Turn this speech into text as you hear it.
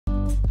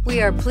We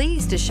are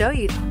pleased to show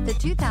you the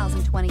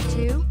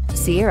 2022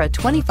 Sierra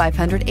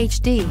 2500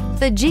 HD.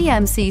 The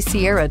GMC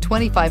Sierra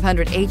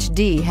 2500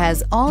 HD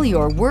has all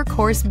your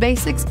workhorse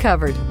basics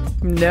covered.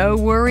 No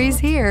worries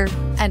here,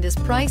 and is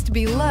priced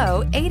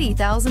below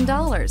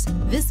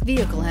 $80,000. This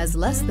vehicle has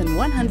less than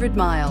 100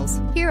 miles.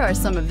 Here are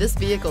some of this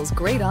vehicle's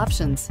great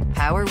options: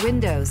 power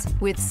windows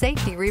with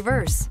safety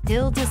reverse,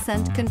 hill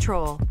descent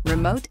control,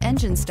 remote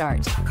engine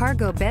start,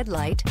 cargo bed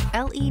light,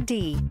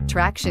 LED,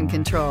 traction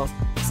control,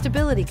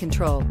 stability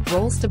control,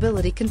 roll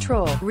stability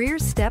control, rear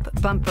step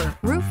bumper,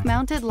 roof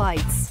mounted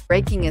lights,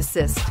 braking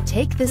assist.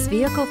 Take this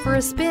vehicle for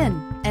a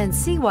spin and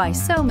see why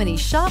so many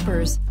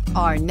shoppers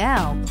are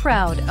now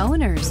proud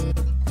owners.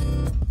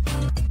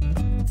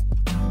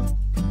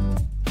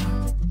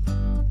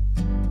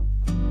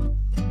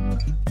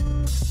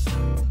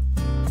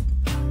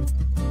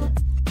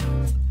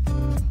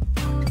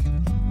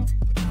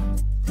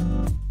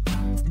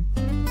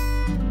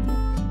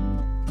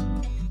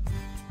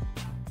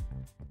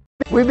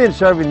 We've been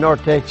serving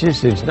North Texas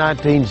since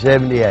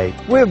 1978.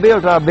 We've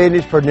built our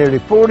business for nearly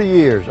 40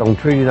 years on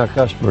treating our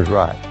customers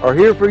right. Are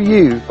here for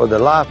you for the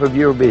life of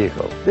your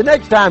vehicle. The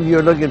next time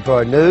you're looking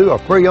for a new or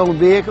pre-owned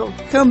vehicle,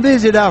 come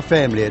visit our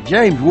family at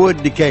James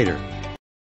Wood Decatur.